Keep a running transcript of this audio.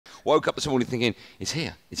woke up this morning thinking, it's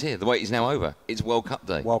here. The wait is now over. It's World Cup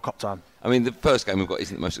day. World Cup time. I mean, the first game we've got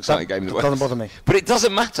isn't the most exciting game in the world. Doesn't bother me. But it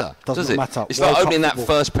doesn't matter, does it? Matter. It's World like opening Cup that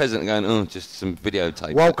first present and going, oh, just some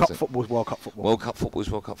videotape. World Cup football is World Cup football. World Cup football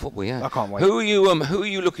is World Cup football, yeah. I can't wait. Who are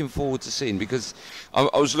you looking forward to seeing? Because I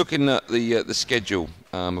was looking at the schedule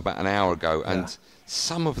about an hour ago, and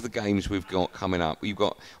some of the games we've got coming up, you've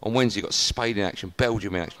got on Wednesday, you've got Spain in action,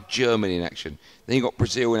 Belgium in action, Germany in action, then you've got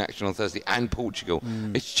Brazil in action on Thursday, and Portugal.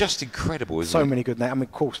 It's just incredible, isn't it? So many good names. I mean,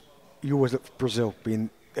 of course, you always look for Brazil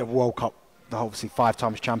being a World Cup, obviously 5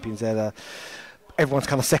 times champions. They're everyone's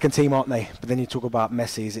kind of second team, aren't they? But then you talk about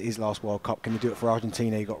Messi, is it his last World Cup? Can you do it for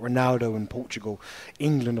Argentina? You've got Ronaldo in Portugal.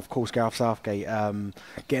 England, of course, Gareth Southgate,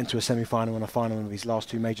 getting to a semi-final and a final in his last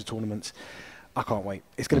 2 major tournaments. I can't wait.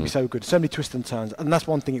 It's going to be so good. So many twists and turns. And that's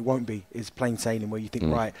one thing it won't be, is plain sailing, where you think,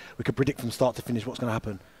 right, we could predict from start to finish what's going to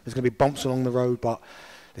happen. There's going to be bumps along the road, but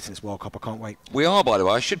listen, it's World Cup. I can't wait. We are, by the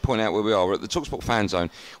way, I should point out where we are. We're at the talkSPORT fan zone,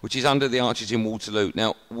 which is under the Arches in Waterloo.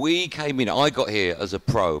 Now, we came in, I got here as a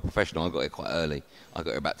professional. I got here quite early. I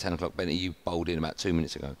got here about 10 o'clock. Benny, you bowled in about 2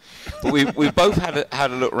 minutes ago. But we've both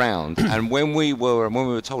had a look round, and when we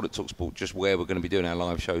were told at talkSPORT just where we're going to be doing our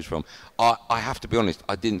live shows from, I have to be honest,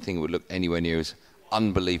 I didn't think it would look anywhere near as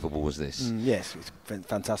unbelievable as this. Yes, it's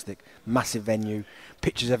fantastic. Massive venue,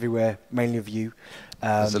 pictures everywhere, mainly of you.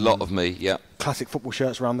 There's a lot of me, yeah. Classic football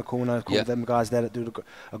shirts around the corner. Of course, them guys there that do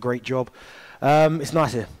a great job. It's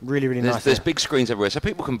nice here, really nice. There's big screens everywhere, so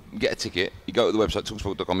people can get a ticket. You go to the website,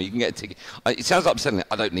 talksport.com, you can get a ticket. It sounds like I'm selling it.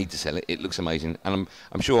 I don't need to sell it. It looks amazing, and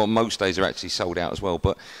I'm sure most days are actually sold out as well.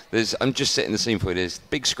 But I'm just setting the scene for you. There's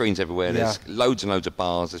big screens everywhere. There's loads and loads of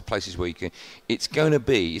bars. There's places where you can. It's going to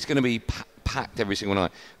be packed every single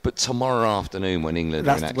night. But tomorrow afternoon, when England are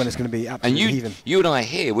in action, that's when it's going to be absolutely heaving. You and I are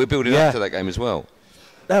here. We're building up to that game as well.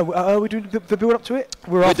 No, are we doing the build up to it?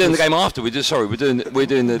 We're doing the game after. We're doing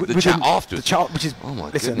the chat afterwards. The chat, which is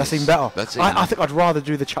listen, that's even better. I think I'd rather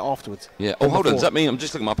do the chat afterwards. Yeah. Oh, hold on. Does that mean I'm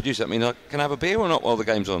just looking at my producer? That mean I can have a beer or not while the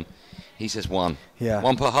game's on? He says one. Yeah.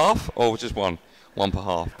 One per half, or just one? One per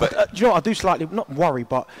half. But do you know what? I do slightly not worry,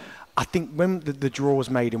 but I think when the draw was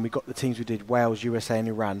made and we got the teams we did, Wales, USA, and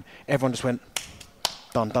Iran, everyone just went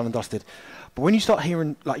done and dusted. But when you start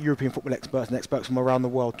hearing like European football experts and experts from around the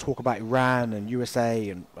world talk about Iran and USA,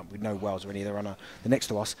 and we know Wales already, they're next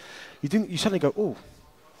to us, you suddenly go, oh,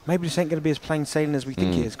 maybe this ain't going to be as plain sailing as we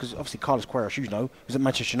think it is. Because obviously Carlos Queiroz, you know, he's at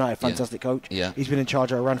Manchester United, fantastic coach. Yeah. He's been in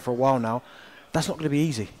charge of Iran for a while now. That's not going to be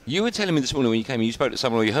easy. You were telling me this morning when you came in, you spoke to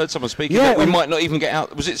someone or you heard someone speaking that we might not even get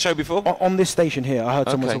out. Was it the show before? On this station here, I heard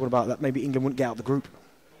someone talking about that maybe England wouldn't get out of the group.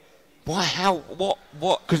 Why? How? What?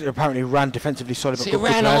 Because apparently Iran defensively solid. See,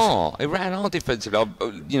 Iran are defensively.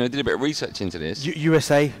 Did a bit of research into this.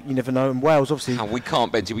 USA, you never know, and Wales obviously. We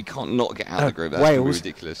can't, Benji. We can't not get out of the group. That's Wales,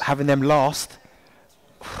 ridiculous. Having them last.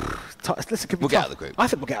 We'll get out of the group. I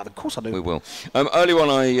think we'll get out of the course I do. We will. Earlier on,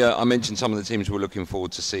 I mentioned some of the teams we're looking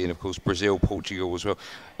forward to seeing. Of course, Brazil, Portugal as well.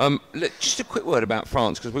 Just a quick word about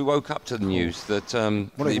France, because we woke up to the news that the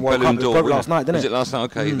Ballon d'Or last night, didn't it? Was it last night?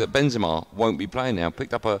 Okay, that Benzema won't be playing now.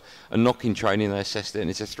 Picked up a knock in training. They assessed it, and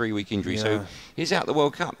it's a 3-week injury. Yeah. So he's out the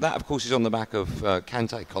World Cup. That, of course, is on the back of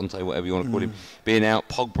Conte, whatever you want to call him, being out.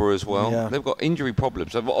 Pogba as well. Yeah. They've got injury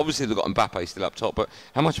problems. Obviously, they've got Mbappe still up top, but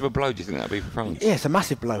how much of a blow do you think that'll be for France? Yeah, it's a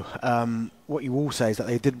massive blow. What you will say is that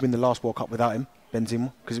they did win the last World Cup without him,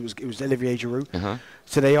 Benzema, because it was Olivier Giroud.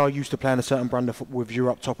 So they are used to playing a certain brand of football with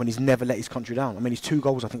Giroud up top, and he's never let his country down. I mean, he's 2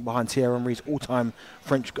 goals, I think, behind Thierry Henry's all-time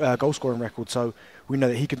French goal-scoring record. So we know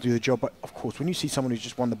that he can do the job. But of course, when you see someone who's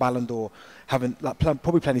just won the Ballon d'Or, having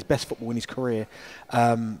probably playing his best football in his career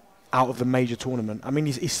out of the major tournament, I mean,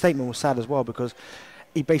 his statement was sad as well, because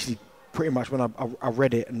he basically pretty much, when I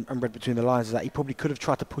read it and read between the lines, is that he probably could have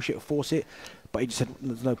tried to push it or force it, but he just said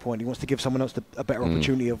there's no point. He wants to give someone else a better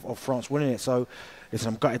opportunity of France winning it. So, listen,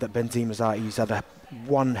 I'm gutted that Benzema's out. He's had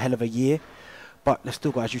one hell of a year, but they've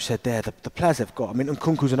still got, as you said there, the players they've got. I mean,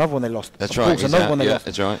 Nkunku's another one they lost. That's right. Another one they lost.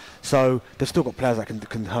 That's right. So they've still got players that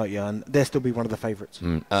can hurt you, and they'll still be one of the favourites.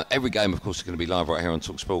 Every game, of course, is going to be live right here on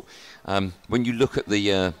talkSPORT. When you look at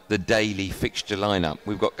the daily fixture lineup,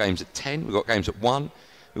 we've got games at 10, we've got games at 1.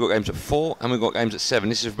 We've got games at 4 and we've got games at 7.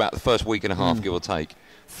 This is about the first week and a half, give or take.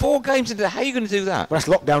 4 games into how are you going to do that? Well, that's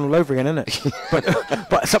lockdown all over again, isn't it? but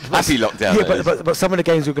happy lockdown. Yeah, but some of the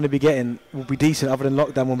games we're going to be getting will be decent other than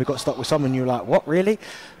lockdown when we got stuck with some and you're like, what, really?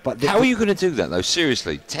 But how are you going to do that, though?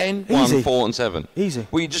 Seriously? 10, easy. 1, 4 and 7? Easy.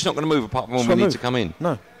 Well, you're just not going to move apart from when we need to come in?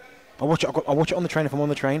 No. I watch it on the train if I'm on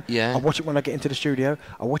the train. Yeah. I watch it when I get into the studio.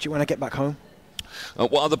 I watch it when I get back home.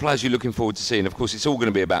 What other players are you looking forward to seeing? Of course, it's all going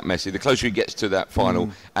to be about Messi. The closer he gets to that final,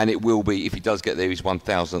 and it will be, if he does get there, his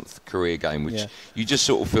 1,000th career game, which you just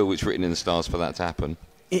sort of feel it's written in the stars for that to happen.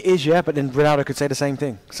 It is, yeah, but then Ronaldo could say the same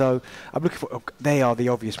thing. So I'm looking for. They are the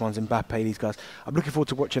obvious ones. Mbappe, these guys. I'm looking forward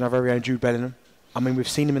to watching our very own Jude Bellingham. I mean, we've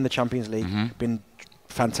seen him in the Champions League. Been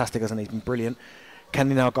fantastic, hasn't he? He's been brilliant. Can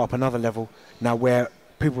he now go up another level? Now, where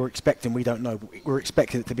people were expecting, we don't know. We're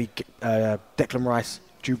expecting it to be Declan Rice,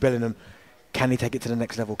 Jude Bellingham. Can he take it to the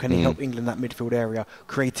next level? Can he help England in that midfield area?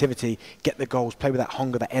 Creativity, get the goals, play with that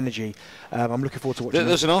hunger, that energy. I'm looking forward to watching.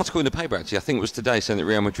 There's an article in the paper, actually, I think it was today, saying that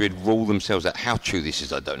Real Madrid rule themselves out. How true this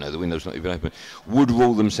is, I don't know. The window's not even open. Would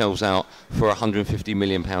rule themselves out for a £150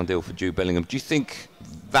 million deal for Jude Bellingham. Do you think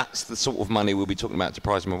that's the sort of money we'll be talking about to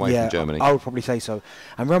prize him away from Germany? I would probably say so.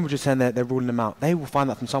 And Real Madrid saying they're ruling them out. They will find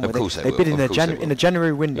that from somewhere. Of course they bid in the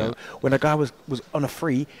January window when a guy was on a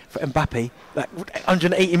free for Mbappe, like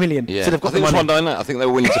 180 million. Yeah. So they've got I think it was one day. I think they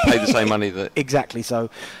were willing to pay the same money that. Exactly. So,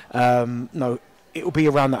 no, it will be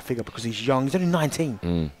around that figure because he's young. He's only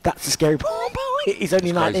 19. That's the scary part. He's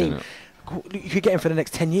only 19. Crazy, you could get him for the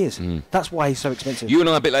next 10 years. That's why he's so expensive. You and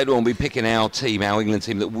I, a bit later on, will be picking our team, our England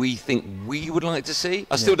team, that we think we would like to see.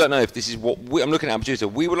 I still don't know if this is what I'm looking at our producer.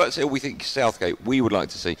 We would like to see, or we think Southgate, we would like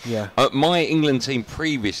to see. Yeah. My England team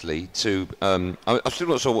previously to, I'm still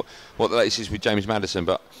not sure what the latest is with James Maddison,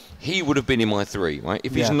 but he would have been in my 3, right?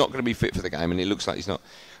 If he's not going to be fit for the game, and it looks like he's not,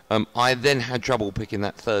 I then had trouble picking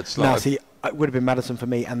that third slot. No, see, it would have been Maddison for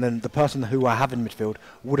me, and then the person who I have in midfield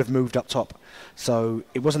would have moved up top. So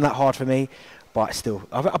it wasn't that hard for me. But still,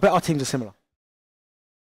 I bet our teams are similar.